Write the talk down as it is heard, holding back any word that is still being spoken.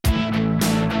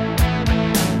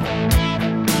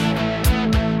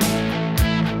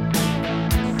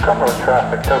Cumberland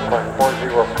traffic, Oakland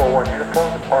 4041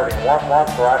 uniform, departing 11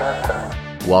 glider and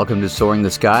south. Welcome to Soaring the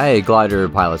Sky, a glider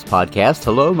pilots podcast.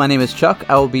 Hello, my name is Chuck.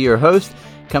 I will be your host,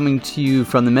 coming to you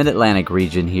from the Mid-Atlantic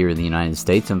region here in the United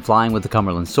States and flying with the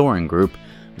Cumberland Soaring Group.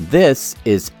 This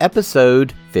is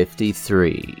episode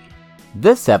 53.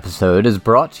 This episode is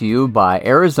brought to you by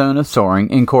Arizona Soaring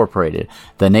Incorporated,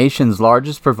 the nation's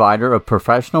largest provider of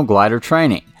professional glider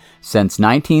training. Since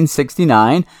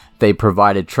 1969, they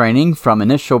provided training from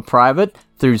initial private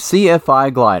through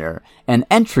CFI glider and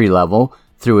entry level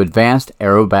through advanced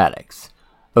aerobatics.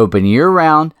 Open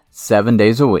year-round, 7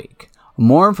 days a week.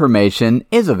 More information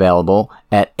is available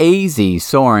at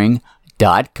azsoaring.com.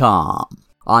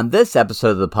 On this episode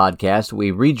of the podcast,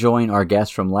 we rejoin our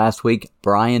guest from last week,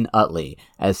 Brian Utley,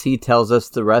 as he tells us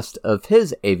the rest of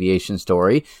his aviation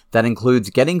story that includes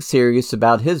getting serious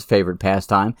about his favorite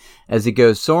pastime as he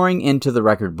goes soaring into the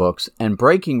record books and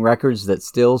breaking records that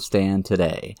still stand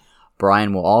today.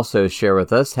 Brian will also share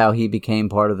with us how he became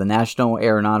part of the National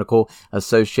Aeronautical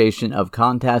Association of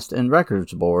Contest and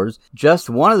Records Boards. Just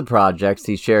one of the projects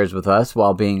he shares with us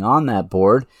while being on that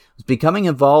board was becoming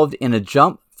involved in a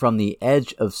jump from the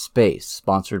edge of space,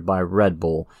 sponsored by Red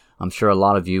Bull. I'm sure a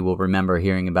lot of you will remember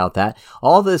hearing about that.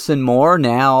 All this and more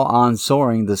now on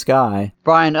Soaring the Sky.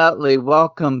 Brian Utley,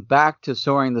 welcome back to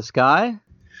Soaring the Sky.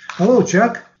 Hello,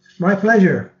 Chuck. My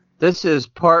pleasure. This is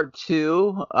part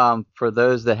two. For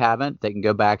those that haven't, they can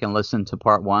go back and listen to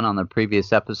part one on the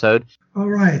previous episode. All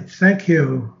right. Thank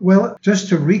you. Well, just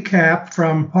to recap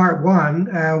from part one,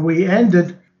 we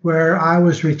ended where I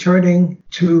was returning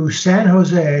to San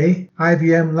Jose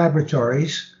IBM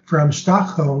Laboratories from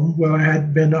Stockholm, where I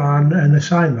had been on an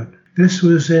assignment. This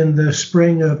was in the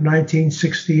spring of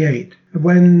 1968.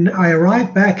 When I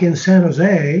arrived back in San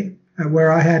Jose,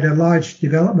 where I had a large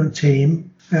development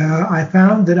team, I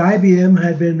found that IBM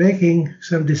had been making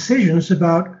some decisions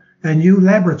about a new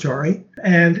laboratory,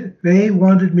 and they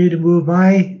wanted me to move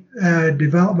my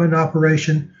development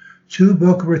operation to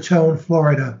Boca Raton,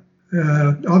 Florida.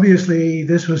 Obviously,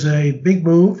 this was a big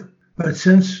move, but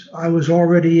since I was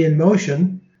already in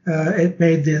motion, it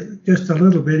made it just a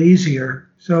little bit easier.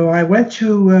 So I went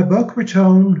to Boca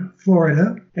Raton,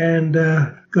 Florida, and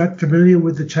got familiar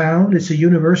with the town. It's a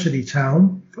university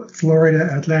town,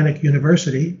 Florida Atlantic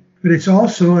University, but it's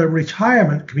also a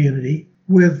retirement community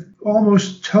with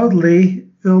almost totally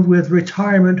filled with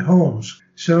retirement homes.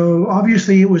 So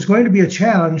obviously, it was going to be a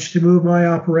challenge to move my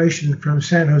operation from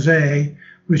San Jose,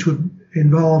 which would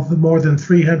involve more than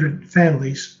 300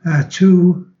 families,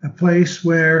 to a place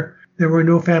where there were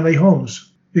no family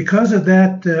homes. Because of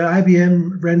that,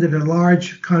 IBM rented a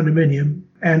large condominium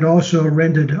and also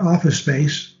rented office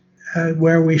space,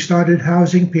 where we started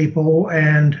housing people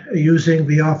and using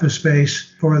the office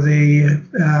space for the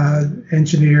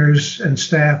engineers and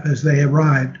staff as they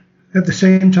arrived. At the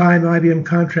same time, IBM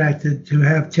contracted to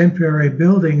have temporary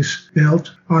buildings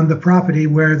built on the property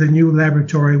where the new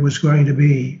laboratory was going to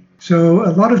be. So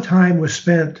a lot of time was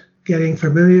spent getting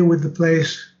familiar with the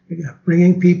place,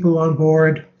 bringing people on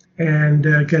board, and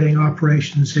getting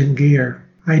operations in gear.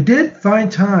 I did find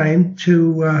time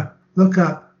to look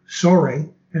up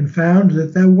soaring and found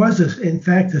that there was, in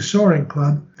fact, a soaring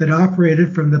club that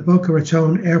operated from the Boca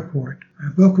Raton Airport.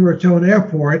 Boca Raton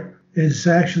Airport is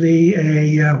actually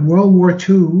a World War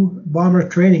II bomber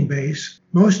training base.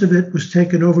 Most of it was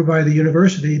taken over by the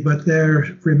university, but there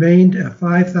remained a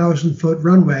 5,000-foot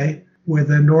runway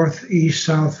with a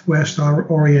northeast-southwest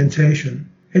orientation.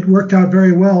 It worked out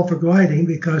very well for gliding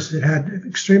because it had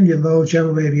extremely low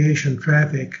general aviation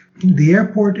traffic. The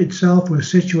airport itself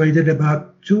was situated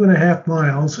about 2.5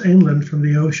 miles inland from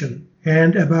the ocean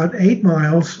and about 8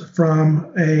 miles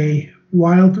from a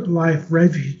wildlife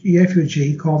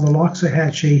refugee called the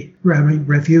Loxahatchee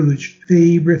Refuge.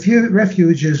 The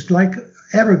refuge is like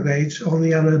Everglades,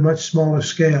 only on a much smaller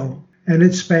scale, and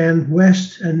it spanned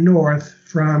west and north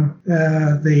from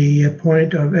the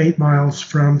point of 8 miles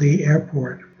from the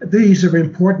airport. These are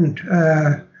important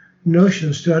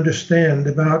notions to understand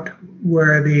about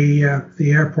where the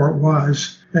airport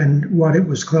was and what it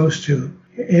was close to.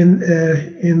 In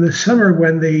the summer,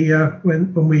 when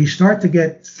we start to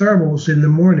get thermals in the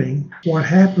morning, what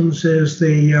happens is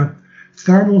the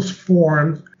thermals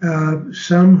form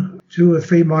some 2 or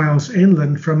 3 miles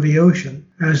inland from the ocean.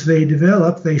 As they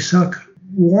develop, they suck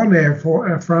warm air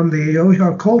from the ocean,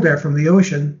 or cold air from the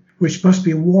ocean, which must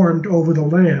be warmed over the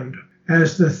land.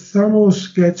 As the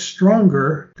thermals get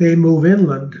stronger, they move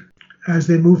inland. As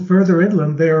they move further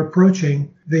inland, they're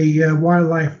approaching the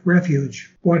wildlife refuge.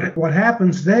 What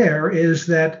happens there is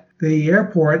that the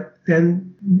airport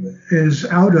then is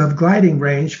out of gliding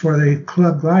range for the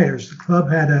club gliders. The club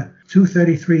had a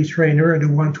 233 trainer and a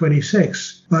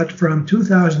 126. But from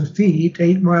 2,000 feet,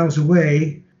 8 miles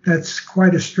away, that's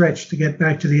quite a stretch to get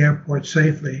back to the airport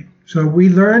safely. So we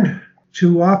learned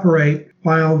to operate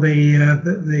while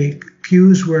the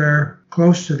queues were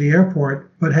close to the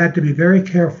airport, but had to be very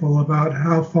careful about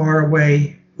how far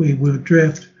away we would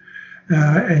drift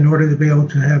in order to be able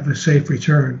to have a safe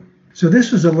return. So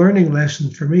this was a learning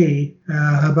lesson for me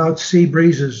about sea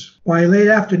breezes. By late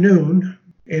afternoon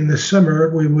in the summer,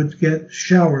 we would get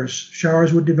showers.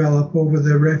 Showers would develop over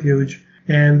the refuge,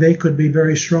 and they could be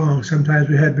very strong. Sometimes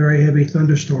we had very heavy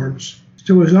thunderstorms.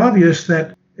 So it was obvious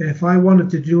that if I wanted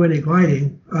to do any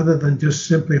gliding, other than just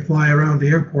simply fly around the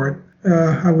airport,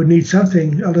 I would need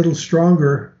something a little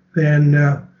stronger than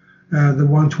the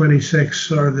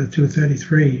 126 or the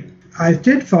 233. I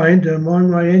did find among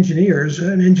my engineers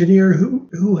an engineer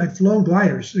who had flown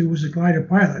gliders. He was a glider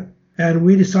pilot. And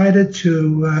we decided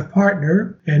to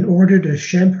partner and ordered a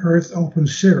Schempp-Hirth Open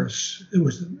Cirrus. It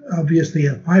was obviously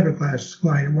a fiberglass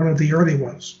glider, one of the early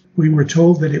ones. We were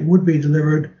told that it would be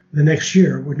delivered the next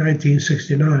year, with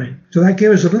 1969. So that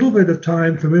gave us a little bit of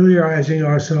time familiarizing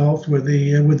ourselves with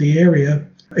the area,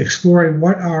 exploring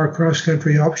what our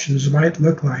cross-country options might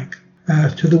look like.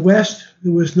 To the west,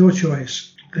 there was no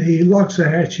choice. The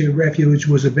Loxahatchee Refuge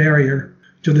was a barrier.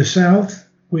 To the south,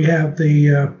 we have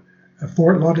the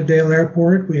Fort Lauderdale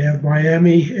Airport. We have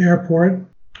Miami Airport,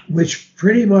 which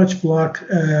pretty much block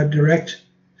a direct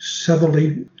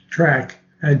southerly track.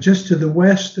 And just to the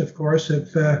west, of course,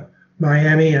 of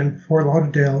Miami and Fort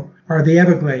Lauderdale are the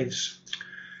Everglades.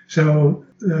 So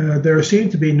there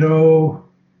seemed to be no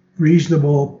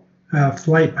reasonable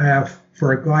flight path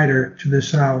for a glider to the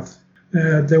south.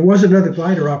 There was another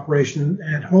glider operation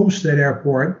at Homestead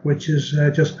Airport, which is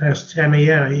just past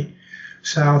Tamiami,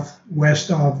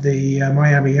 southwest of the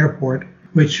Miami airport,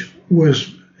 which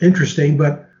was interesting,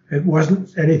 but it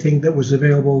wasn't anything that was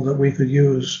available that we could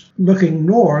use. Looking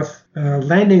north,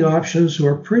 landing options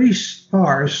were pretty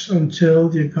sparse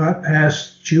until you got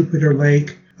past Jupiter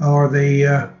Lake or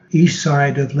the east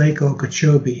side of Lake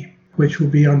Okeechobee, which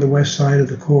would be on the west side of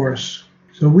the course.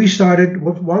 So we started,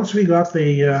 once we got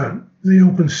the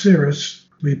Open Cirrus,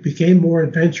 we became more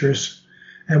adventurous,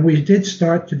 and we did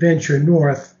start to venture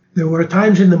north. There were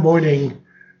times in the morning,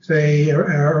 say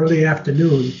early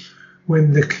afternoon,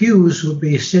 when the queues would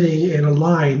be sitting in a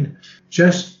line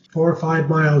just 4 or 5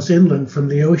 miles inland from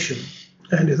the ocean.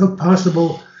 And it looked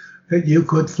possible that you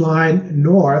could fly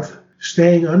north,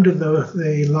 staying under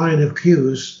the line of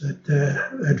queues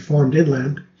that had formed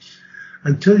inland,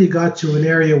 until you got to an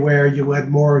area where you had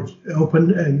more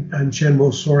open and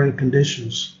general soaring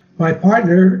conditions. My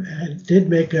partner did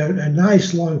make a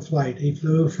nice long flight. He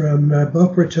flew from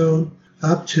Boca Raton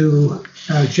up to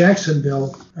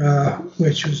Jacksonville,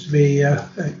 which was to be a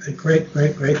great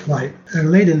flight.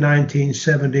 And late in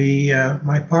 1970,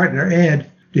 my partner, Ed,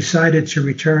 decided to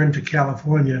return to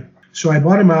California. So I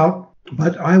bought him out,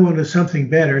 but I wanted something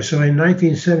better. So in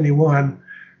 1971,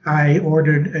 I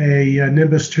ordered a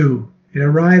Nimbus 2. It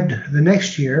arrived the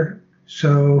next year,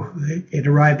 so it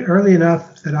arrived early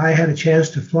enough that I had a chance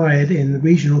to fly it in the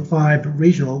Regional 5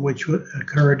 Regional, which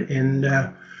occurred in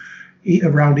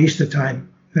around Easter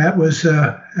time. That was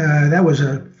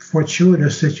a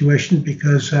fortuitous situation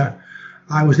because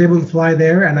I was able to fly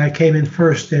there, and I came in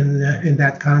first in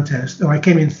that contest. I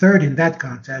came in third in that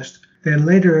contest. Then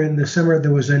later in the summer,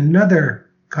 there was another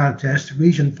contest,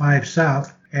 Region 5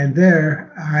 South, and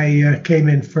there I came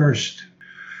in first.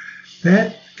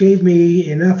 That gave me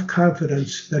enough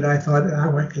confidence that I thought,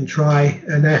 I can try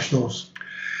Nationals.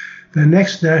 The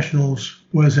next Nationals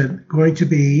was going to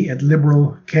be at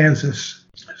Liberal, Kansas.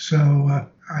 So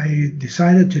I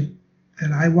decided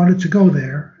that I wanted to go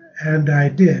there, and I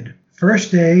did.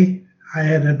 First day, I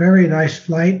had a very nice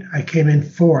flight. I came in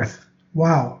fourth.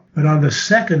 Wow. But on the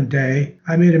second day,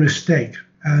 I made a mistake.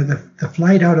 The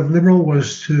flight out of Liberal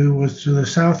was to the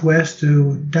southwest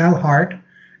to Dalhart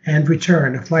and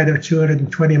return, a flight of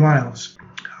 220 miles.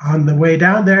 On the way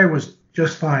down there, it was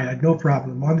just fine. I had no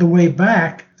problem. On the way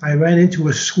back, I ran into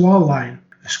a squall line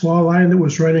that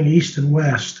was running east and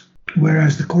west,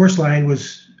 whereas the course line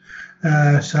was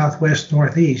southwest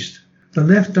northeast. The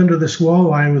lift under the squall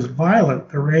line was violent.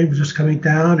 The rain was just coming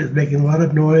down. It was making a lot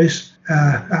of noise.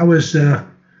 I was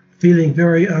feeling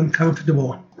very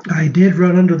uncomfortable. I did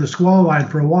run under the squall line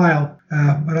for a while,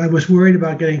 but I was worried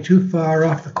about getting too far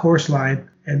off the course line.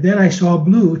 And then I saw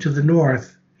blue to the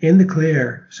north in the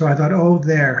clear. So I thought,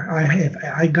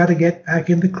 I got to get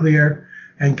back in the clear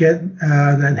and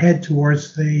then head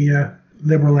towards the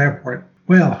Liberal Airport.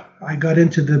 Well, I got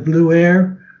into the blue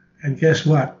air, and guess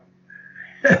what?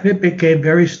 It became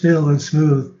very still and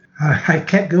smooth. I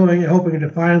kept going, hoping to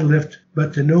find a lift,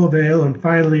 but to no avail, and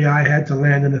finally I had to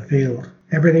land in the field.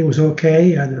 Everything was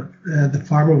okay, and the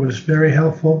farmer was very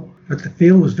helpful, but the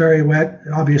field was very wet,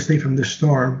 obviously from the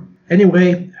storm.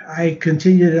 Anyway, I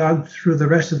continued on through the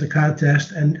rest of the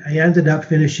contest, and I ended up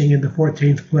finishing in the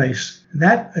 14th place.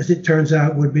 That, as it turns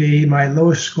out, would be my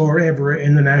lowest score ever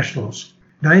in the Nationals.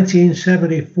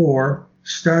 1974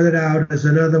 started out as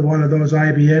another one of those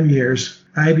IBM years.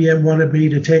 IBM wanted me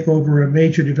to take over a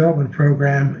major development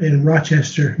program in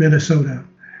Rochester, Minnesota.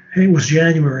 It was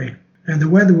January, and the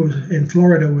weather in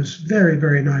Florida was very,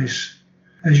 very nice.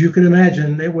 As you can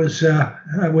imagine, it was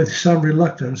with some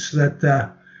reluctance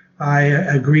that I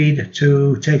agreed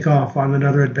to take off on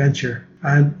another adventure.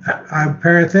 And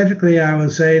parenthetically, I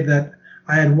would say that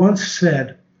I had once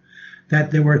said that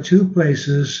there were two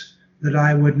places that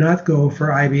I would not go for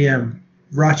IBM,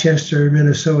 Rochester,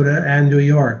 Minnesota, and New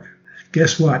York.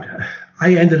 Guess what?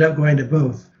 I ended up going to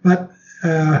both. But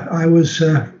I was,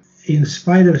 in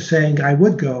spite of saying I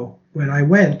would go, when I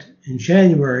went in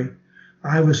January,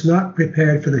 I was not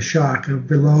prepared for the shock of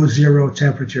below zero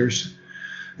temperatures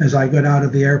as I got out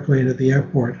of the airplane at the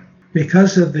airport.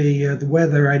 Because of the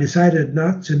weather, I decided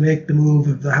not to make the move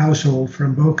of the household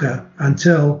from Boca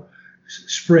until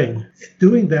spring.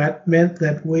 Doing that meant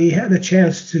that we had a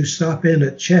chance to stop in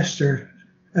at Chester,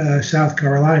 South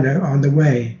Carolina on the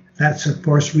way. That's, of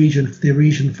course, the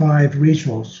Region 5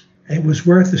 regionals. It was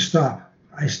worth the stop.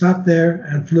 I stopped there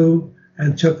and flew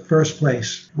and took first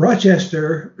place.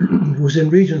 Rochester was in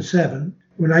Region 7.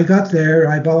 When I got there,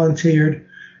 I volunteered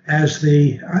as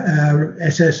the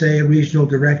SSA regional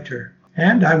director,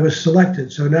 and I was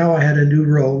selected. So now I had a new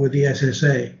role with the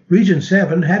SSA. Region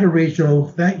 7 had a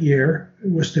regional that year.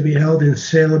 It was to be held in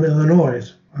Salem,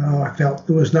 Illinois. I felt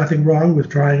there was nothing wrong with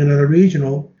trying another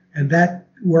regional, and that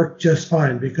worked just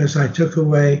fine because I took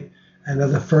away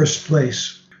another first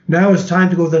place. Now it's time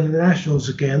to go to the Nationals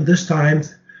again. This time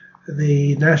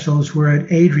the Nationals were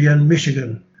at Adrian,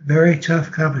 Michigan. Very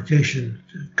tough competition.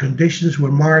 Conditions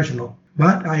were marginal,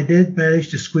 but I did manage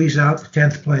to squeeze out the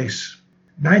 10th place.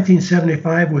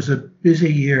 1975 was a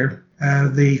busy year.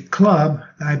 The club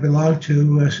I belonged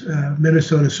to,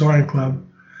 Minnesota Soaring Club,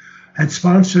 had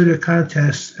sponsored a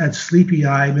contest at Sleepy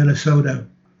Eye, Minnesota.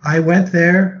 I went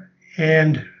there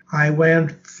and I won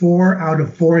 4 out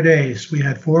of 4 days. We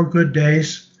had 4 good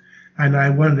days, and I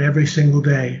won every single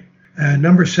day.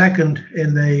 Number 2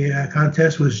 in the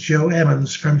contest was Joe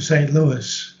Emmons from St.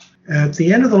 Louis. At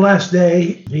the end of the last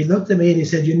day, he looked at me and he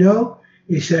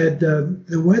said,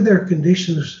 the weather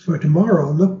conditions for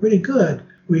tomorrow look pretty good.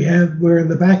 We're in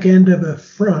the back end of a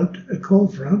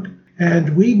cold front,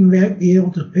 and we might be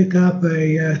able to pick up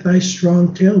a nice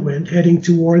strong tailwind heading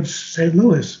towards St.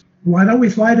 Louis. Why don't we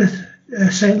fly to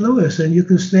St. Louis and you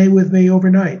can stay with me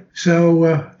overnight?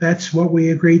 So that's what we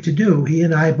agreed to do. He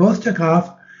and I both took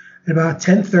off at about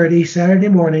 10:30 Saturday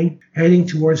morning, heading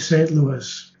towards St.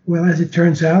 Louis. Well, as it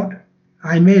turns out,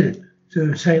 I made it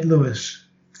to St. Louis,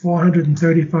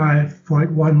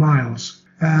 435.1 miles.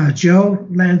 Joe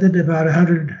landed about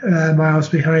 100 miles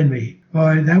behind me.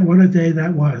 Boy, what a day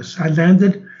that was. I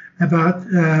landed about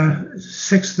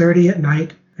 6:30 at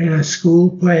night in a school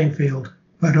playing field,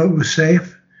 but it was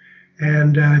safe.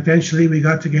 And eventually we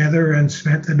got together and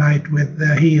spent the night with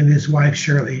he and his wife,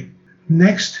 Shirley.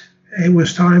 Next, it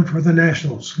was time for the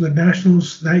Nationals. The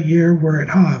Nationals that year were at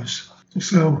Hobbs.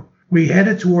 So we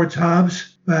headed towards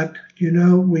Hobbs, but,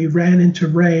 we ran into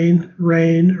rain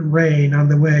on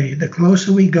the way. The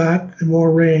closer we got, the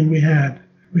more rain we had.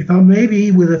 We thought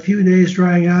maybe with a few days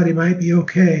drying out, it might be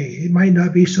okay. It might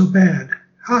not be so bad.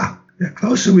 The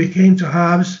closer we came to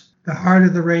Hobbs, the harder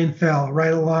the rain fell,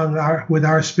 right along with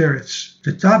our spirits.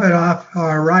 To top it off,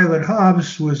 our arrival at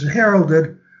Hobbs was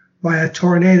heralded by a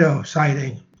tornado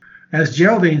sighting. As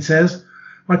Geraldine says,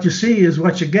 what you see is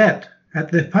what you get.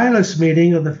 At the pilots'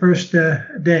 meeting of the first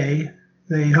day,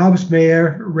 the Hobbs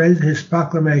mayor read his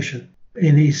proclamation,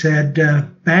 and he said,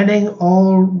 banning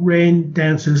all rain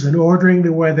dances and ordering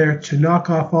the weather to knock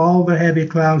off all the heavy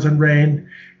clouds and rain.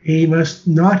 He must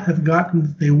not have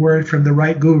gotten the word from the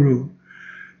right guru,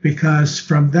 because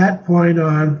from that point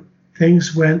on,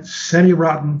 things went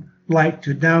semi-rotten like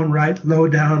to downright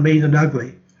low-down, mean and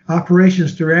ugly.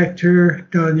 Operations Director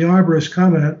Don Yarborough's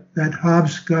comment that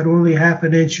Hobbs got only half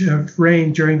an inch of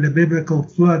rain during the biblical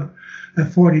flood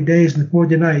of 40 days and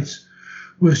 40 nights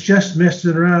was just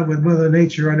messing around with Mother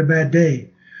Nature on a bad day,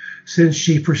 since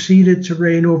she proceeded to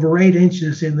rain over 8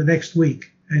 inches in the next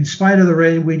week. In spite of the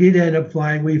rain, we did end up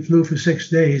flying. We flew for 6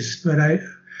 days, but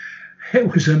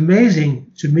it was amazing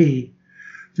to me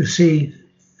to see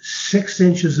 6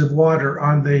 inches of water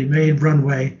on the main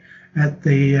runway at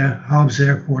the Hobbs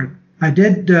Airport. I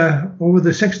did, over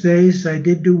the 6 days, I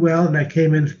did do well, and I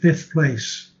came in 5th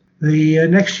place. The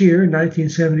next year,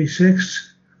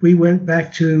 1976, we went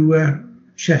back to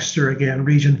Chester again,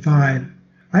 Region 5.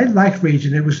 I liked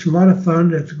Region. It was a lot of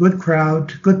fun. It's a good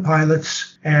crowd, good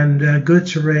pilots, and good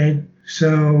terrain.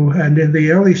 So, and in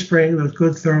the early spring, there was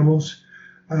good thermals.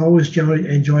 I always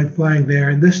enjoyed flying there.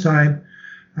 And this time,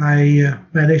 I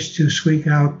managed to squeak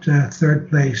out 3rd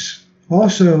place.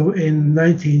 Also in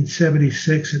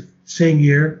 1976, same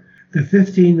year, the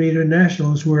 15-meter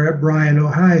nationals were at Bryan,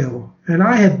 Ohio. And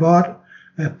I had bought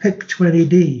a Pick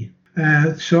 20D.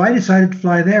 So I decided to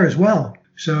fly there as well.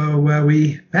 So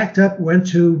we packed up, went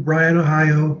to Bryan,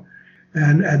 Ohio,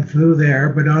 and flew there.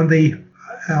 But on the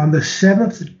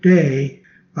 7th day,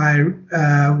 I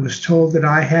was told that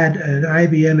I had an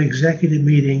IBM executive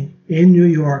meeting in New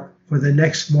York for the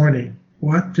next morning.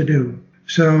 What to do?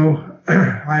 So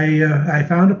I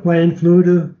found a plane, flew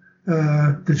to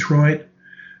Detroit,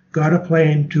 got a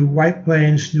plane to White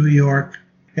Plains, New York,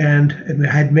 and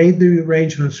had made the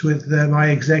arrangements with my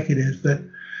executives that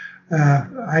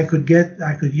I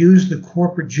could use the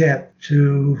corporate jet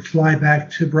to fly back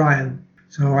to Bryan.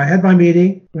 So I had my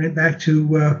meeting, went back to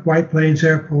White Plains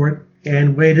Airport,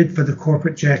 and waited for the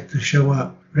corporate jet to show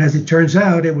up. But as it turns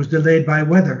out, it was delayed by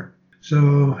weather.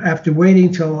 So after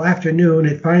waiting till afternoon,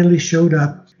 it finally showed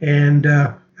up, and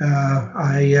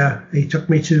he took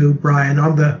me to Bryan.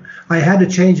 I had a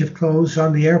change of clothes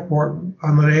on the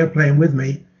airplane with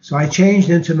me. So I changed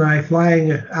into my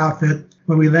flying outfit.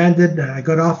 When we landed, I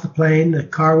got off the plane. The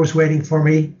car was waiting for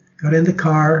me. Got in the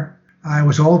car. I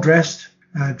was all dressed.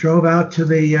 Drove out to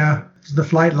the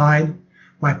flight line.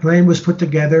 My plane was put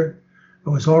together. I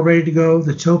was all ready to go.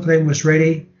 The tow plane was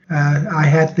ready. I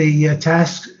had the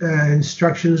task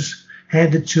instructions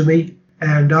handed to me,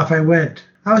 and off I went.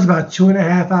 I was about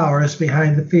 2.5 hours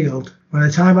behind the field. By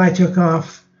the time I took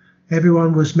off,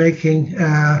 everyone was making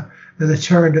the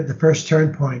turn at the first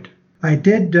turn point. I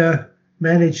did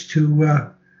manage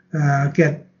to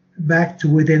get back to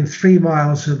within 3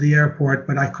 miles of the airport,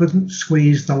 but I couldn't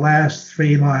squeeze the last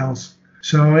 3 miles.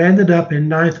 So I ended up in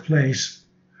 9th place.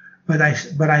 But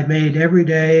I made every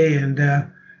day, and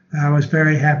I was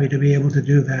very happy to be able to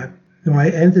do that. So I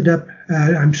ended up, I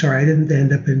didn't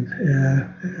end up in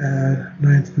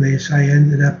 9th place. I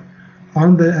ended up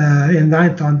in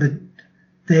 9th on the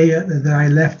day that I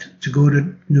left to go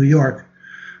to New York.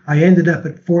 I ended up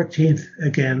at 14th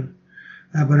again,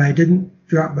 but I didn't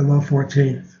drop below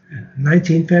 14th.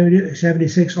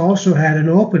 1976 also had an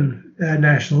open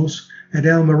nationals at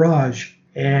El Mirage,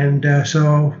 and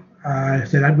so I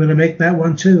said, I'm going to make that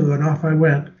one too, and off I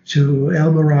went to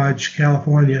El Mirage,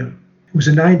 California. It was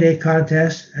a 9-day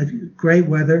contest, had great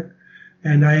weather,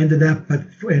 and I ended up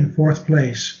in 4th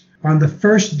place. On the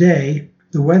first day,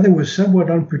 the weather was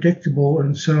somewhat unpredictable,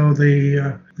 and so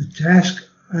the task,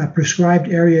 prescribed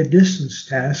area distance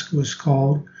task, was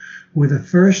called with a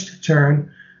first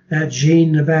turn at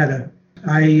Jean, Nevada.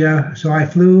 So I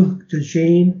flew to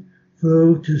Jean,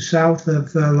 flew to south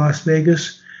of Las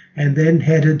Vegas, and then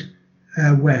headed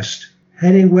west.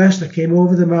 Heading west, I came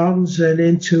over the mountains and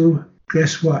into,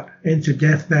 guess what? Into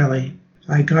Death Valley.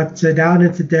 I got down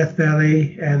into Death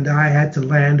Valley, and I had to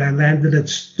land. I landed at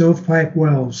Stovepipe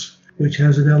Wells, which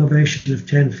has an elevation of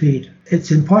 10 feet.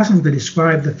 It's impossible to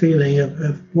describe the feeling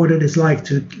of what it is like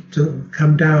to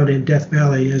come down in Death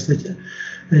Valley as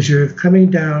you're coming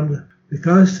down.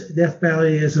 Because Death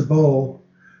Valley is a bowl,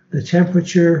 the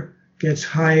temperature gets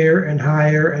higher and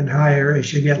higher and higher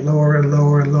as you get lower and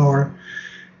lower and lower.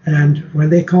 And when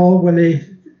they call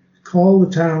the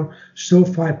town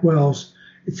Stovepipe Wells,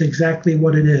 it's exactly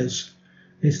what it is.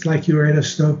 It's like you're in a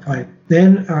stovepipe.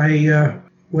 Then I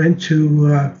went to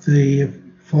the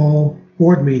fall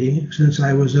board meeting, since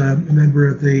I was a member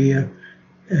of the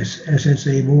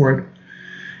SSA board.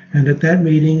 And at that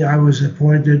meeting, I was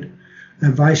appointed a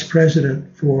vice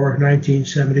president for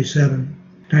 1977.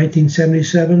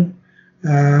 1977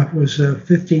 was a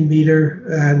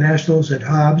 15-meter nationals at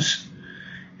Hobbs,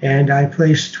 and I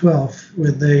placed 12th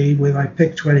with my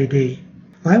Pick 20D.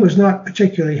 I was not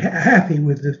particularly happy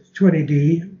with the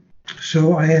 20D,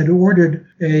 so I had ordered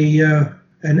an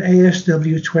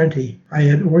ASW-20. I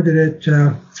had ordered it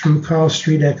through Carl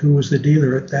Streetek, who was the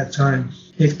dealer at that time.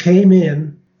 It came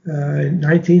in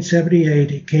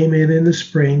 1978. It came in the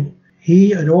spring.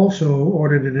 He had also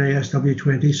ordered an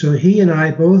ASW-20, so he and I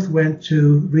both went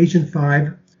to Region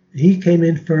 5. He came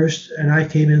in first, and I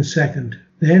came in second.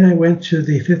 Then I went to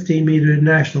the 15-meter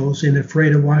nationals in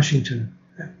Ephrata, Washington,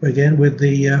 again with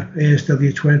the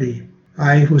ASW-20.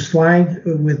 I was flying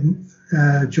with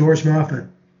George Moffett.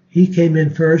 He came in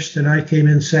first, and I came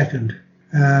in second.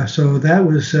 So that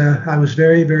was, I was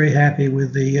very, very happy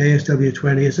with the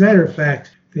ASW-20. As a matter of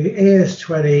fact, the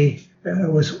AS-20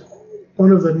 was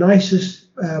one of the nicest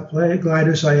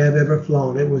gliders I have ever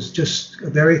flown. It was just a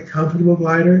very comfortable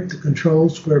glider. The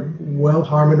controls were well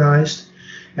harmonized,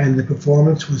 and the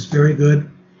performance was very good,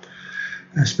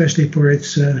 especially for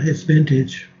its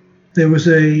vintage. There was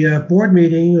a board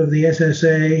meeting of the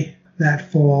SSA that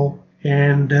fall,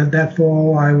 and that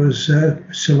fall I was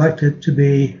selected to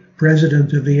be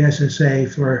president of the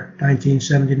SSA for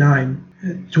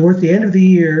 1979. Toward the end of the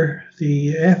year,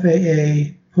 the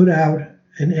FAA put out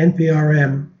an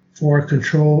NPRM for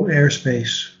controlled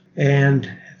airspace,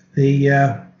 and the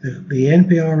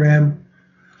NPRM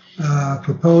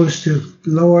proposed to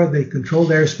lower the controlled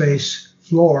airspace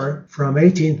floor from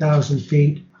 18,000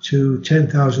 feet to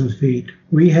 10,000 feet.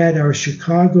 We had our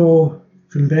Chicago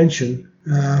convention,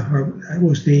 it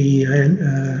was the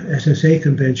SSA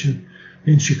convention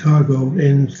in Chicago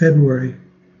in February.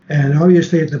 And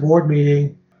obviously at the board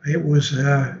meeting, it was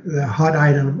the hot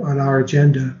item on our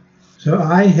agenda. So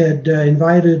I had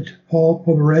invited Paul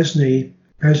Poborezny,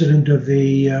 president of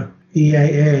the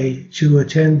EAA, to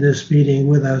attend this meeting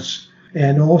with us,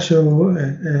 and also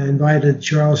invited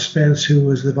Charles Spence, who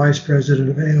was the vice president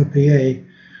of ALPA,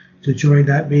 to join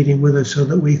that meeting with us so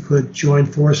that we could join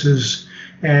forces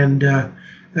and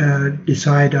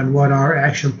decide on what our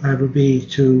action plan would be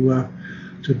to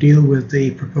deal with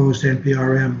the proposed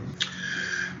NPRM.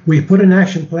 We put an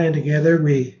action plan together.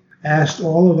 We asked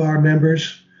all of our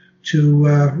members to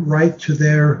write to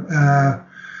their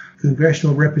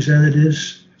congressional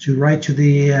representatives, to write to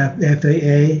the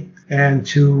FAA, and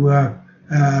to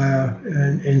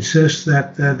insist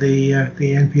that the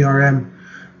NPRM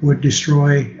would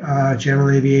destroy general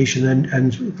aviation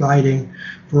and gliding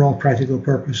for all practical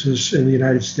purposes in the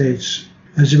United States.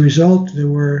 As a result, there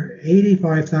were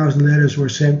 85,000 letters were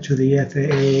sent to the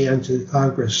FAA and to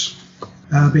Congress.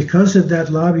 Because of that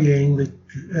lobbying, the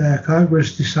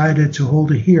Congress decided to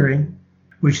hold a hearing,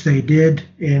 which they did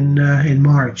in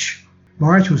March.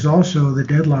 March was also the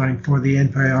deadline for the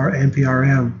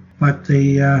NPRM, but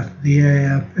the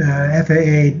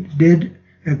FAA did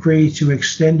agree to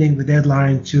extending the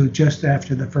deadline to just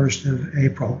after the 1st of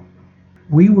April.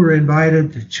 We were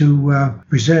invited to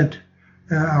present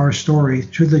our story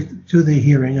to the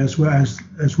hearing as well as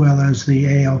the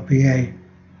ALPA,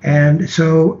 and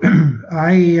so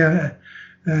I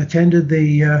attended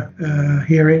the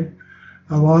hearing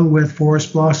along with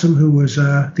Forrest Blossom, who was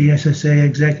the SSA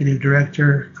executive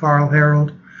director, Carl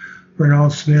Harold,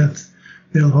 Bernard Smith,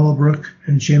 Bill Holbrook,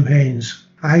 and Jim Haynes.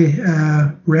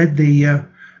 I read the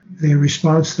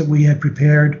response that we had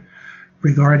prepared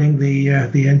regarding the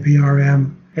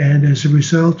NPRM, and as a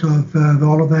result of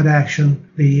all of that action,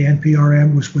 the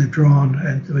NPRM was withdrawn,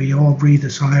 and we all breathed a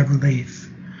sigh of relief.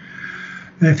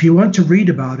 If you want to read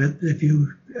about it, if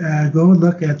you go and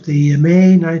look at the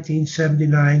May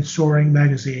 1979 Soaring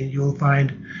magazine, you'll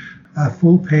find a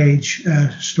full-page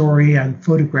story and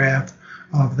photograph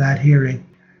of that hearing.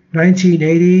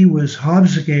 1980 was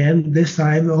Hobbs again, this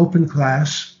time open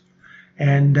class,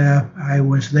 and I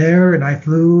was there and I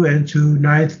flew into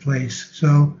 9th place.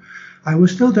 So I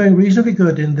was still doing reasonably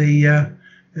good in the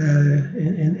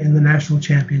national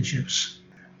championships.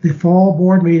 The fall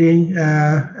board meeting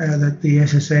that the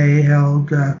SSA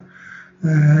held,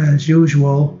 as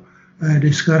usual,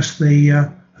 discussed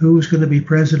who was going to be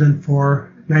president for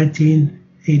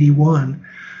 1981.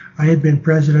 I had been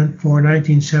president for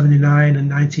 1979 and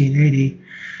 1980,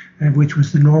 which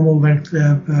was the normal length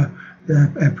of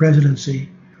presidency.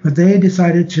 But they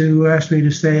decided to ask me to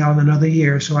stay on another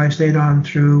year, so I stayed on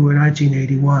through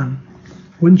 1981.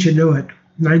 Wouldn't you know it,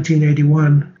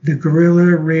 1981, the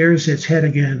gorilla rears its head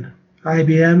again.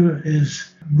 IBM is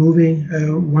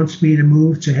wants me to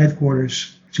move to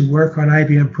headquarters to work on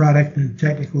IBM product and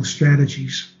technical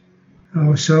strategies.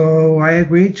 So I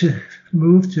agreed to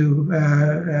move to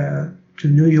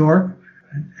New York.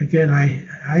 Again, I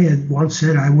had once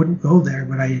said I wouldn't go there,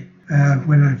 but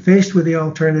when I'm faced with the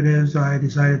alternatives, I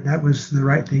decided that was the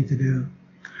right thing to do.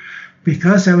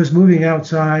 Because I was moving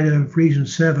outside of Region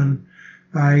 7,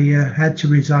 I had to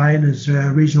resign as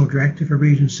regional director for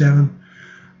Region 7,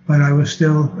 but I was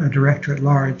still a director at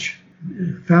large.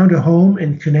 Found a home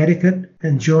in Connecticut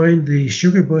and joined the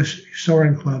Sugar Bush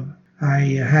Soaring Club. I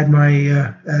had my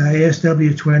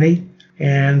ASW-20,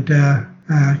 and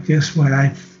guess what?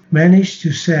 I managed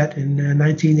to set in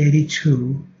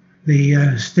 1982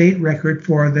 the state record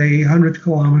for the 100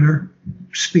 kilometer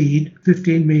speed,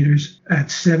 15 meters,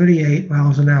 at 78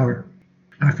 miles an hour.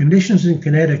 Our conditions in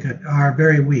Connecticut are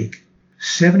very weak.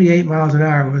 78 miles an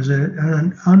hour was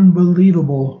an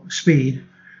unbelievable speed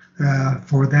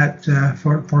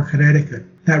for Connecticut.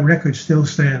 That record still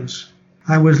stands.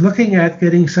 I was looking at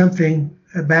getting something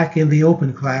back in the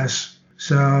open class,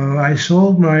 so I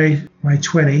sold my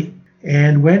 20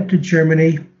 and went to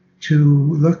Germany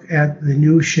to look at the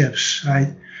new ships.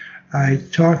 I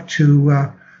talked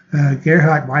to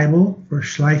Gerhard Weibel for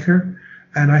Schleicher,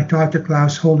 and I talked to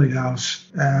Klaus Holdinghaus.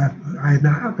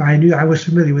 I was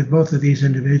familiar with both of these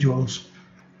individuals.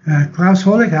 Klaus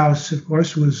Holdinghaus, of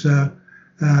course, was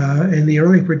in the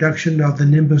early production of the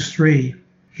Nimbus 3.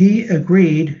 He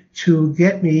agreed to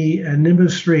get me a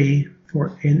Nimbus 3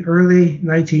 in early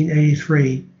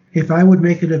 1983 if I would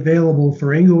make it available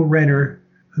for Ingo Renner,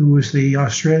 who was the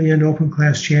Australian Open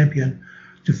Class champion,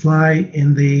 to fly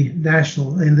in the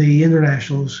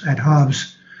internationals at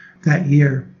Hobbs that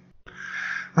year.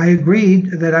 I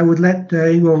agreed that I would let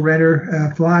Ingo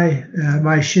Renner fly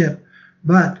my ship,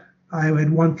 but I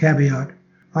had one caveat.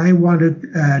 I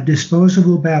wanted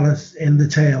disposable ballast in the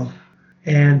tail,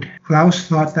 and Klaus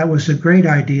thought that was a great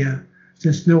idea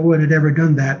since no one had ever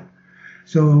done that.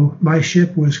 So my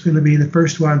ship was going to be the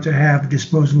first one to have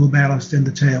disposable ballast in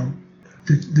the tail.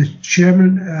 The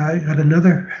chairman got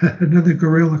another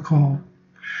guerrilla call.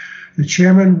 The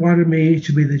chairman wanted me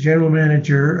to be the general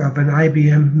manager of an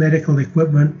IBM medical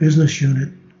equipment business unit,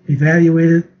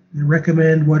 evaluate it, and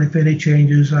recommend what, if any,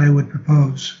 changes I would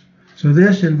propose. So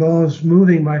this involves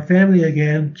moving my family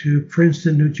again to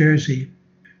Princeton, New Jersey,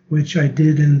 which I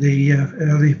did in the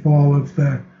early fall of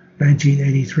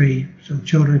 1983, so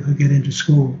children could get into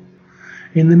school.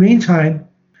 In the meantime,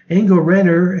 Ingo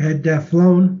Renner had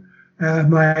flown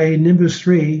my Nimbus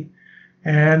 3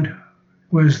 and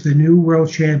was the new world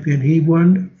champion. He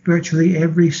won virtually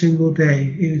every single day.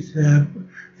 He was a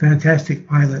fantastic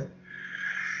pilot.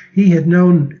 He had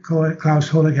known Klaus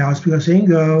Holdinghaus because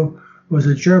Ingo was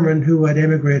a German who had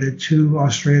emigrated to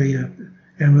Australia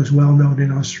and was well known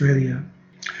in Australia.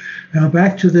 Now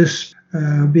back to this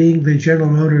being the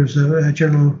general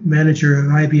general manager of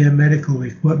IBM Medical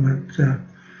Equipment.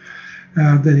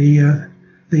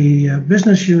 The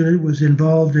business unit was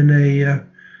involved in a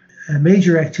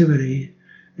major activity.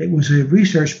 It was a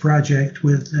research project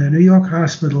with New York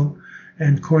Hospital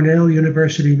and Cornell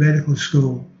University Medical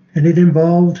School, and it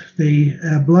involved the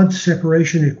blood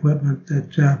separation equipment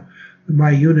that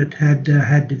my unit had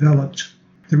developed.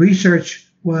 The research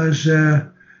was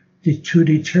to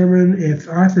determine if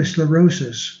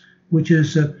atherosclerosis, which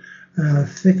is a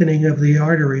thickening of the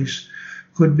arteries,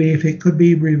 could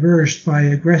be reversed by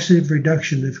aggressive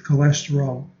reduction of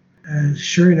cholesterol. And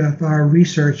sure enough, our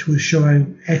research was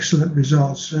showing excellent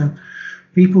results.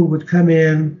 People would come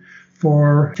in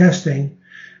for testing,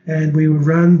 and we would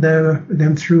run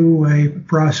them through a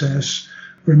process,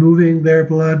 removing their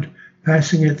blood,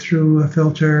 passing it through a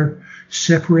filter,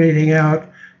 separating out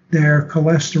their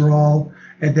cholesterol,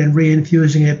 and then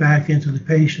reinfusing it back into the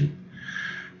patient.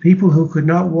 People who could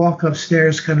not walk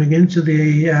upstairs coming into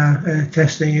the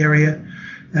testing area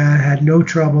had no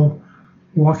trouble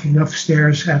walking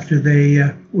upstairs after they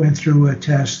went through a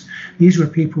test. These were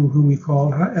people who we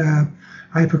call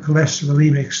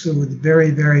hypercholesterolemics, with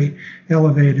very, very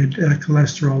elevated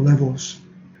cholesterol levels.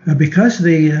 Because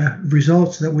the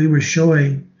results that we were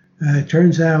showing, it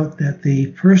turns out that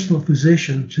the personal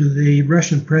physician to the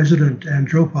Russian President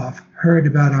Andropov heard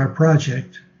about our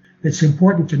project. It's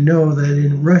important to know that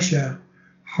in Russia,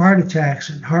 heart attacks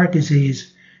and heart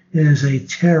disease is a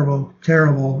terrible,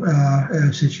 terrible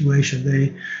situation.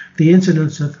 The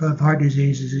incidence of heart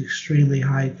disease is extremely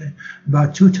high,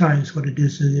 about 2 times what it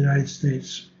is in the United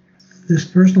States. This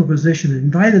personal physician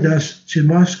invited us to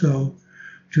Moscow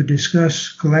to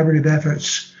discuss collaborative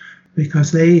efforts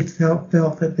because they felt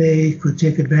that they could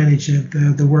take advantage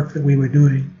of the work that we were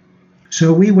doing.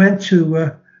 So we went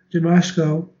to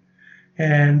Moscow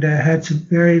and had some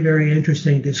very, very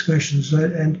interesting discussions.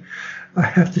 And I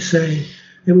have to say,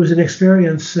 it was an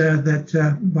experience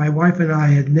that my wife and I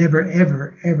had never,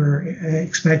 ever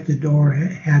expected or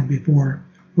had before.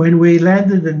 When we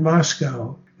landed in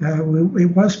Moscow,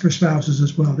 it was for spouses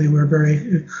as well. They were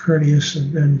very courteous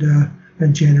and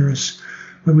generous.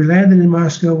 When we landed in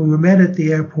Moscow, we were met at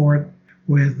the airport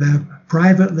with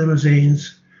private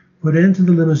limousines. Put into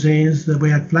the limousines, that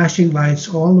we had flashing lights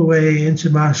all the way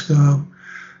into Moscow.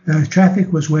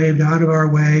 Traffic was waved out of our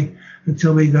way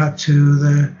until we got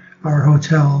to our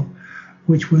hotel,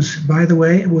 which was, by the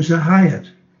way, it was a Hyatt.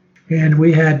 And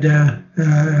we had a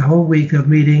whole week of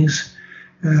meetings,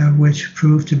 which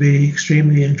proved to be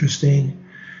extremely interesting.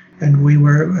 And we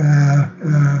were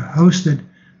hosted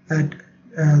at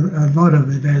a lot of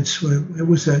events. It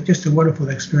was just a wonderful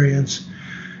experience,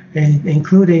 and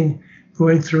including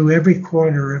going through every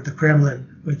corner of the Kremlin,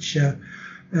 which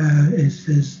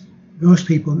is most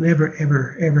people never,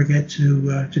 ever get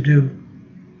to do.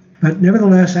 But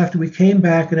nevertheless, after we came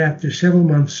back and after several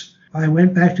months, I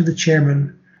went back to the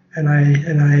chairman and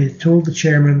I told the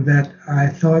chairman that I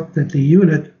thought that the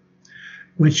unit,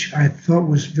 which I thought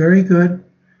was very good,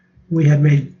 we had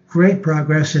made great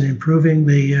progress in improving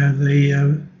the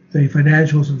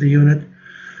financials of the unit,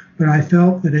 but I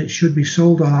felt that it should be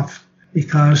sold off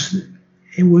because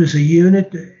it was a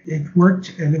unit, it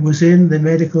worked, and it was in the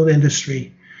medical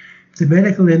industry. The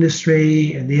medical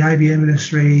industry and the IBM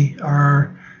industry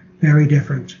are very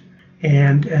different,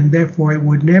 and therefore it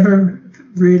would never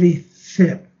really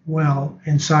fit well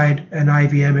inside an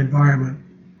IBM environment.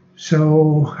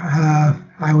 So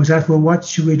I was asked, well, what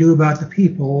should we do about the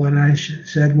people? And I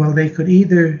said, well, they could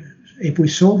either, if we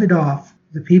sold it off,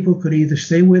 the people could either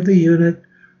stay with the unit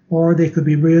or they could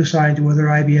be reassigned to other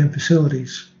IBM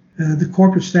facilities. The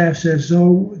corporate staff says,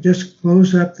 no, just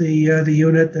close up the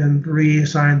unit and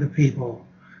reassign the people.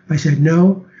 I said,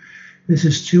 no, this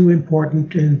is too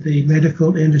important in the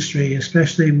medical industry,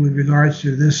 especially with regards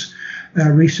to this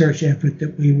research effort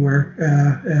that we were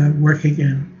working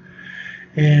in.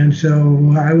 And so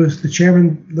the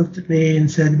chairman looked at me and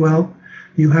said, well,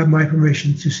 you have my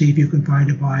permission to see if you can find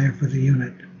a buyer for the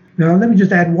unit. Now, let me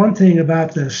just add one thing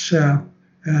about this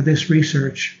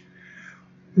research.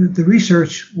 The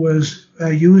research was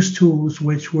used tools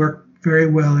which worked very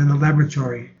well in the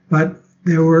laboratory, but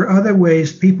there were other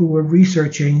ways, people were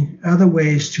researching other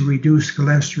ways to reduce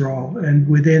cholesterol. And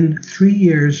within 3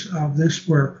 years of this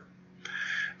work,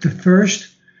 the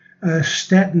first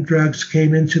statin drugs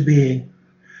came into being.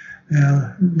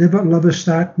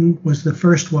 Levetiracetam was the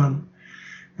first one.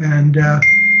 And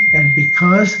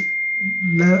because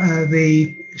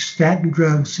the statin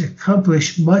drugs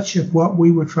accomplished much of what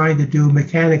we were trying to do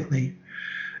mechanically,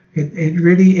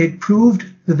 it proved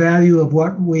the value of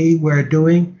what we were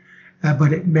doing,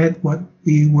 but it meant what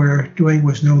we were doing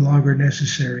was no longer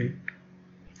necessary.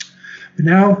 But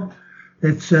now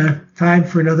it's time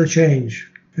for another change.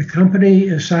 The company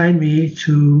assigned me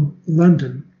to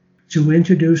London to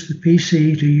introduce the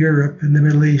PC to Europe and the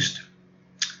Middle East.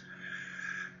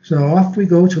 So off we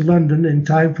go to London in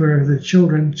time for the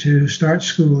children to start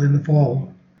school in the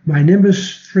fall. My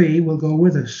Nimbus 3 will go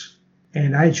with us.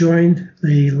 And I joined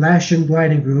the Lasham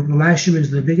Gliding Group. Lasham is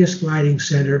the biggest gliding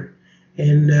center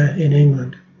in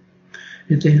England.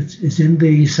 It's in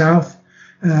the south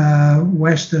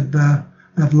west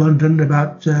of London,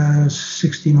 about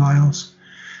 60 miles.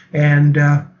 And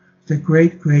it's a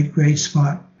great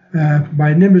spot.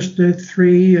 My Nimbus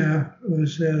 3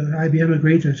 was IBM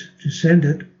agreed to send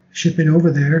it, ship it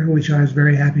over there, which I was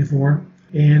very happy for.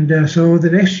 And so the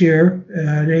next year,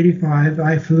 in '85,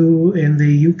 I flew in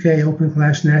the UK Open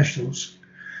Class Nationals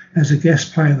as a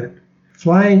guest pilot.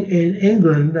 Flying in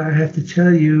England, I have to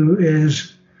tell you,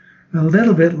 is a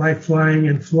little bit like flying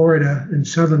in Florida, in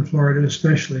southern Florida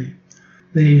especially.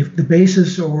 The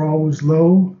bases are always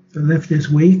low, the lift is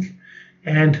weak,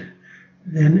 and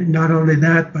not only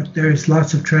that, but there's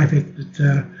lots of traffic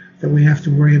that we have to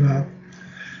worry about.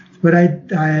 But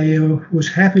I was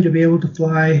happy to be able to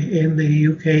fly in the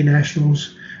UK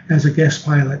Nationals as a guest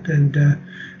pilot, and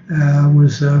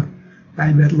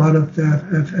I met a lot of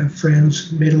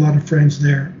friends, made a lot of friends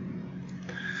there.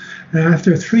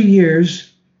 After 3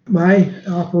 years, my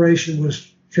operation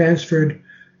was transferred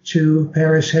to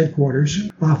Paris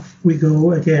headquarters. Off we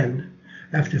go again.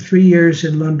 After 3 years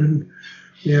in London,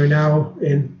 we are now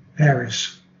in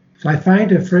Paris. So I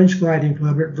find a French gliding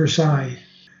club at Versailles.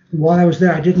 While I was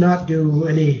there, I did not do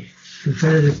any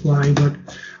competitive flying, but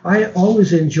I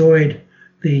always enjoyed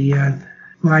the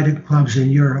gliding clubs in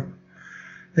Europe.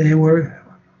 They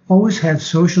always had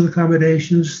social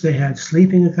accommodations, they had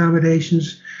sleeping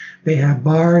accommodations, they have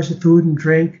bars, food and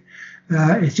drink.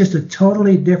 It's just a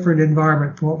totally different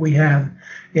environment from what we have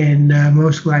in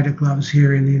most gliding clubs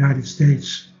here in the United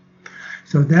States.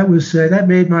 So that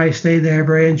made my stay there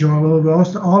very enjoyable.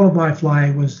 All of my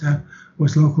flying was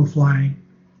local flying.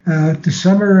 The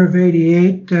summer of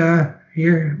 '88, the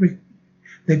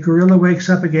gorilla wakes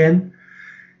up again,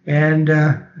 and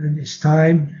it's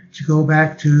time to go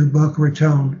back to Boca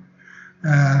Raton,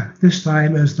 this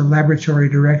time as the laboratory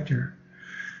director.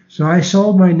 So I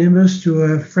sold my Nimbus to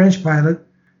a French pilot,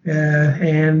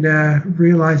 and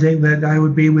realizing that I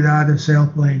would be without a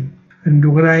sailplane. And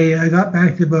when I got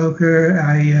back to Boca,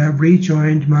 I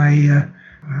rejoined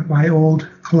my old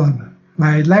club.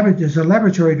 As a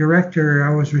laboratory director,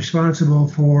 I was responsible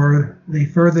for the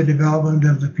further development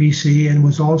of the PC and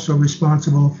was also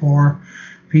responsible for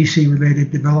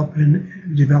PC-related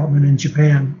development in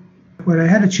Japan. When I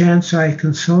had a chance, I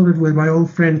consulted with my old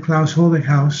friend Klaus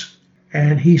Holighaus,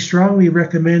 and he strongly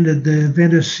recommended the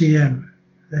Ventus CM.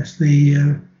 That's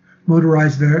the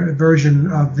motorized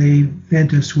version of the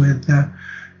Ventus with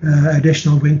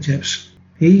additional wingtips.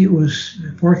 He was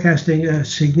forecasting a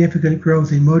significant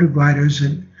growth in motor gliders,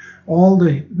 and all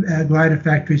the glider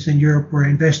factories in Europe were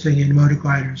investing in motor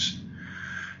gliders.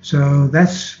 So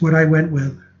that's what I went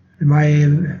with. My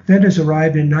Ventus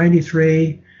arrived in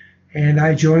 '93, and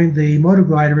I joined the Motor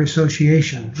Glider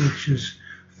Association, which was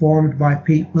formed by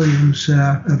Pete Williams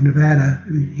of Nevada.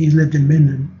 He lived in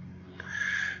Minden.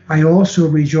 I also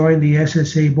rejoined the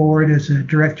SSA board as a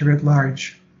director at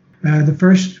large. The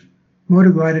first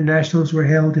Motor Glider Nationals were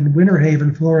held in Winter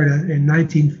Haven, Florida in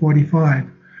 1945.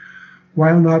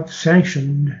 While not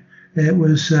sanctioned, it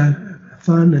was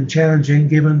fun and challenging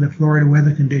given the Florida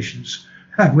weather conditions.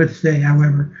 I would say,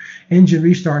 however, engine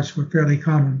restarts were fairly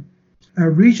common.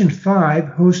 Region 5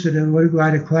 hosted a motor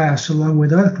glider class along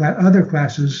with other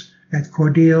classes at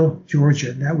Cordele,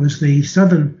 Georgia. That was the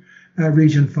southern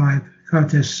Region 5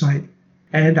 contest site,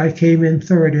 and I came in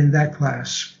third in that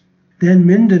class. Then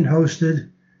Minden hosted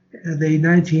the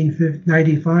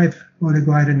 1995 Motor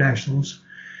Glider Nationals,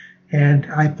 and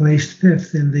I placed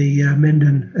fifth in the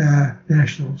Minden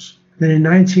Nationals. Then in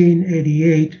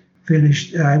 1988,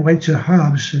 I went to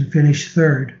Hobbs and finished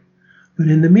third. But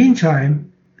in the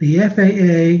meantime, the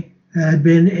FAA had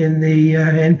been in the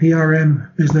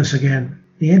NPRM business again.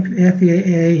 The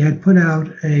FAA had put out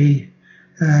a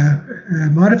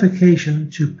modification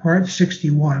to Part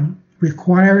 61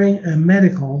 requiring a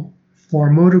medical for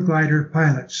motor glider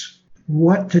pilots.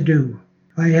 What to do?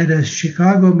 I had a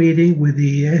Chicago meeting with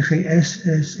the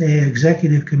SSA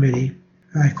Executive Committee.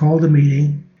 I called a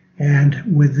meeting, and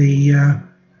with the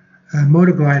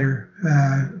motor glider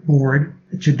board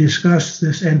to discuss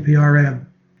this NPRM.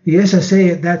 The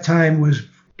SSA at that time was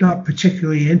not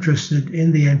particularly interested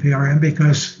in the NPRM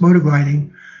because motor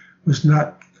gliding was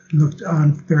not looked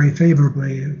on very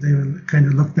favorably. They kind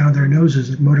of looked down their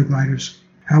noses at motor gliders.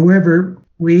 However,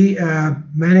 we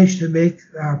managed to make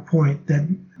our point that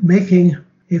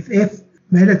if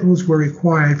medicals were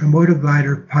required for motor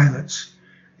glider pilots,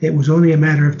 it was only a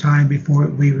matter of time before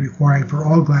it would be required for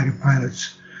all glider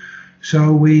pilots.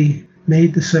 So we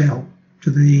made the sale to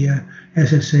the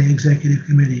SSA Executive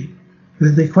Committee.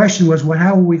 The question was, well,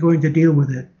 how are we going to deal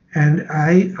with it? And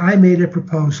I made a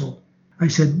proposal. I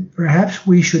said, perhaps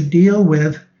we should deal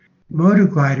with motor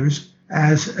gliders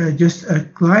as just a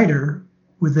glider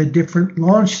with a different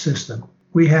launch system.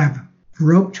 We have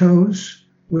rope tows,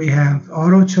 we have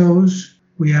auto tows,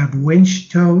 we have winch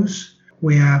tows,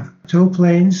 we have tow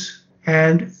planes,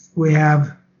 and we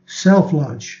have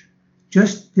self-launch.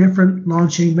 Just different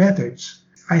launching methods.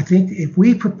 I think if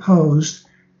we proposed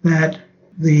that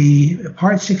the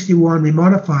Part 61 be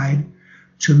modified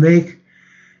to make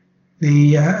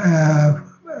the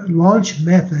launch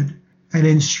method an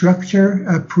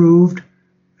instructor-approved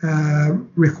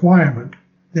requirement,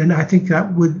 then I think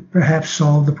that would perhaps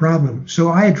solve the problem. So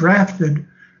I drafted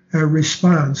a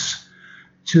response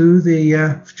to the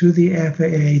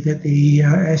FAA that the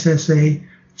SSA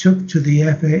took to the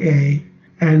FAA,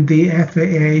 and the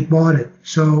FAA bought it.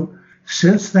 So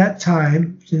since that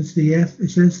time, since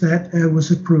that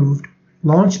was approved,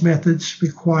 launch methods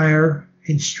require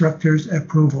instructor's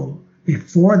approval.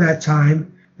 Before that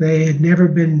time, they had never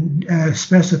been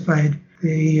specified.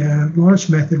 The launch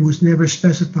method was never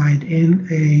specified in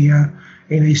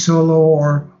a solo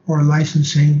or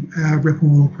licensing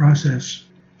approval process.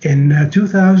 In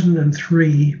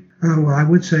 2003, I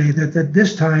would say that at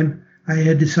this time I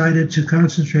had decided to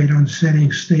concentrate on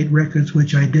setting state records,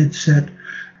 which I did set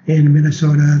in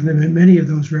Minnesota. Many of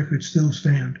those records still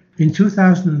stand. In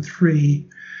 2003,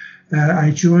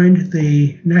 I joined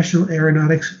the National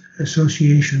Aeronautics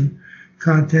Association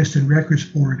Contest and Records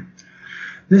Board.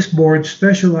 This board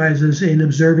specializes in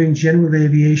observing general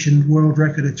aviation world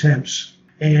record attempts.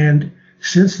 And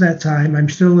since that time, I'm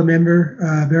still a member,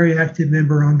 a very active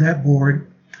member on that board.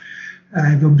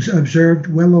 I've observed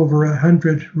well over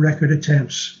 100 record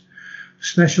attempts,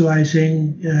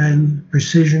 specializing in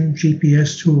precision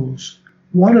GPS tools.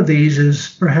 One of these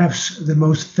is perhaps the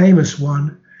most famous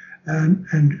one, and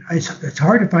it's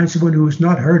hard to find someone who has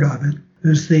not heard of it.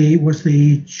 Was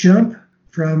the jump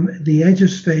from the edge of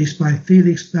space by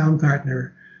Felix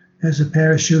Baumgartner as a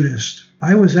parachutist.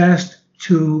 I was asked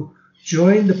to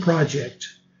join the project.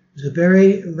 It was a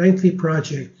very lengthy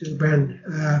project. It ran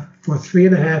for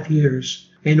 3.5 years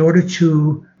in order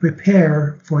to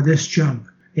prepare for this jump.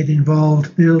 It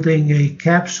involved building a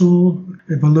capsule,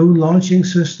 a balloon launching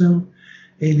system.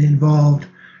 It involved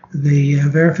the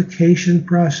verification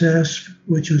process,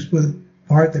 which was the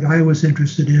part that I was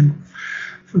interested in,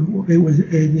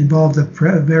 It involved a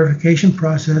verification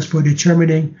process for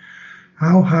determining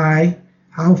how high,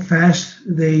 how fast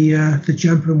the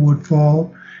jumper would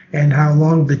fall, and how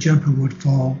long the jumper would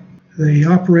fall. The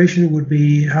operation would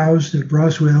be housed at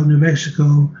Roswell, New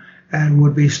Mexico, and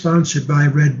would be sponsored by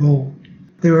Red Bull.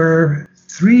 There were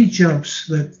 3 jumps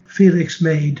that Felix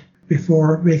made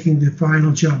before making the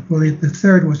final jump. Well, the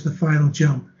third was the final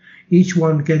jump, each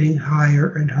one getting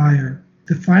higher and higher.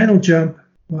 The final jump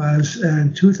was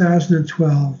in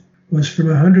 2012, was from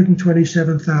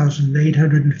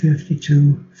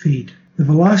 127,852 feet. The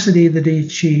velocity that he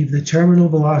achieved, the terminal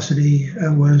velocity,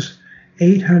 was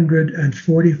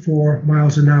 844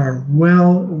 miles an hour,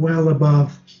 well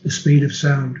above the speed of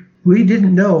sound. We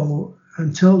didn't know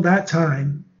until that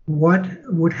time what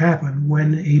would happen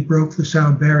when he broke the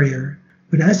sound barrier.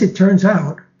 But as it turns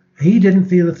out, he didn't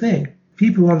feel a thing.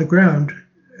 People on the ground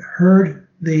heard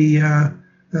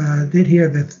did hear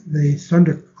the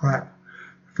thunderclap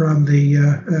from the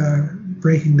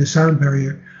breaking the sound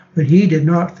barrier, but he did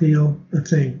not feel a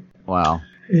thing. Wow.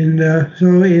 In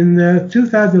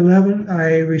 2011,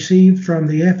 I received from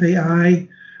the FAI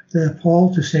the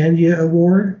Paul Tassandia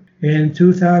Award. In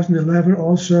 2011,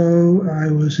 also, I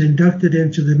was inducted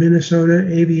into the Minnesota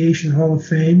Aviation Hall of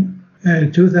Fame. And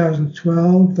in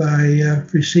 2012, I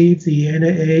received the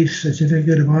NAA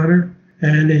Certificate of Honor.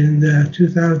 And in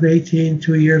 2018,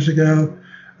 2 years ago,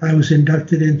 I was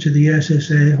inducted into the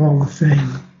SSA Hall of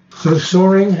Fame. So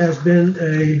soaring has been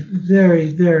a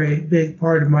very, very big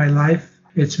part of my life.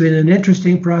 It's been an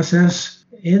interesting process,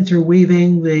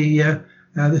 interweaving the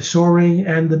soaring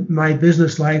and my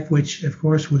business life, which of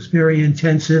course was very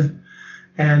intensive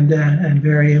and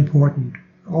very important.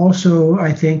 Also,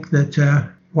 I think that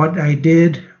what I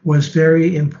did was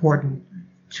very important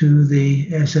to the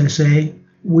SSA.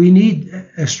 We need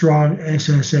a strong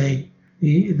SSA.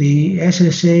 The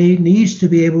SSA needs to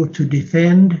be able to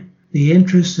defend the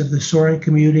interests of the soaring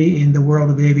community in the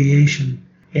world of aviation.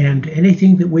 And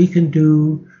anything that we can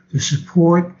do to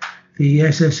support the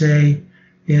SSA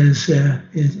is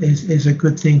a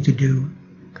good thing to do.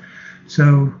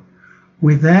 So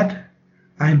with that,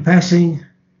 I'm passing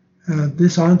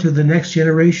this on to the next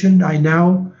generation. I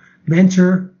now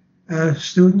mentor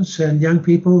students and young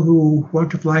people who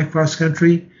want to fly cross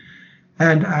country,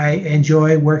 and I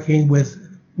enjoy working with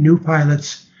new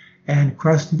pilots and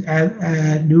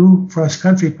new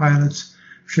cross-country pilots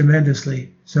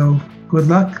tremendously. So good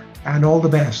luck and all the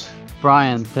best.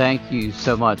 Brian, thank you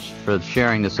so much for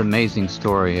sharing this amazing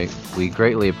story. We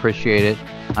greatly appreciate it.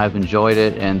 I've enjoyed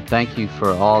it, and thank you for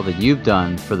all that you've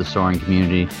done for the soaring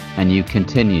community and you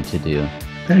continue to do.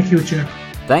 Thank you, Jeff.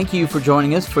 Thank you for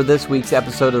joining us for this week's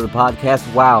episode of the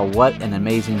podcast. Wow, what an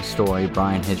amazing story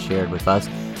Brian has shared with us.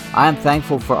 I am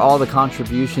thankful for all the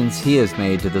contributions he has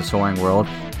made to the soaring world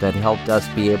that helped us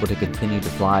be able to continue to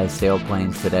fly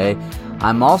sailplanes today.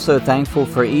 I'm also thankful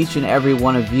for each and every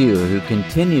one of you who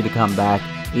continue to come back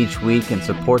each week and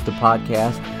support the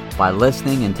podcast by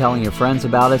listening and telling your friends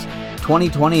about us.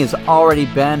 2020 has already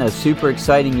been a super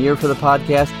exciting year for the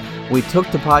podcast. We took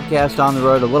the podcast on the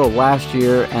road a little last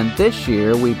year, and this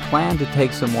year we plan to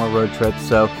take some more road trips,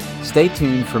 so stay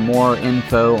tuned for more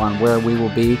info on where we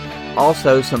will be.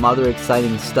 Also, some other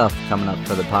exciting stuff coming up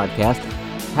for the podcast.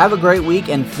 Have a great week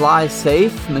and fly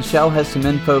safe. Michelle has some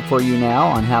info for you now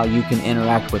on how you can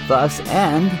interact with us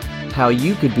and how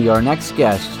you could be our next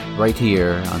guest right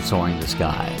here on Soaring the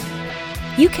Sky.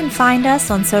 You can find us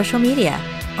on social media.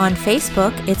 On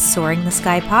Facebook, it's Soaring the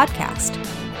Sky Podcast.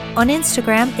 On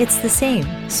Instagram, it's the same,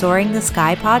 Soaring the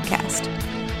Sky Podcast.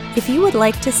 If you would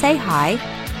like to say hi,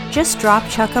 just drop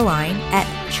Chuck a line at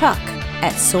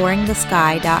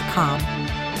chuck@soaringthesky.com.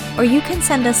 Or you can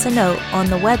send us a note on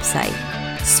the website,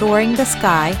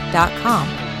 soaringthesky.com.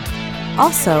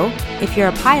 Also, if you're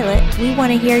a pilot, we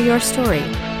want to hear your story.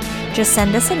 Just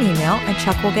send us an email and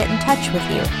Chuck will get in touch with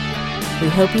you. We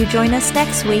hope you join us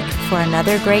next week for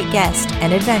another great guest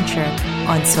and adventure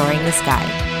on Soaring the Sky.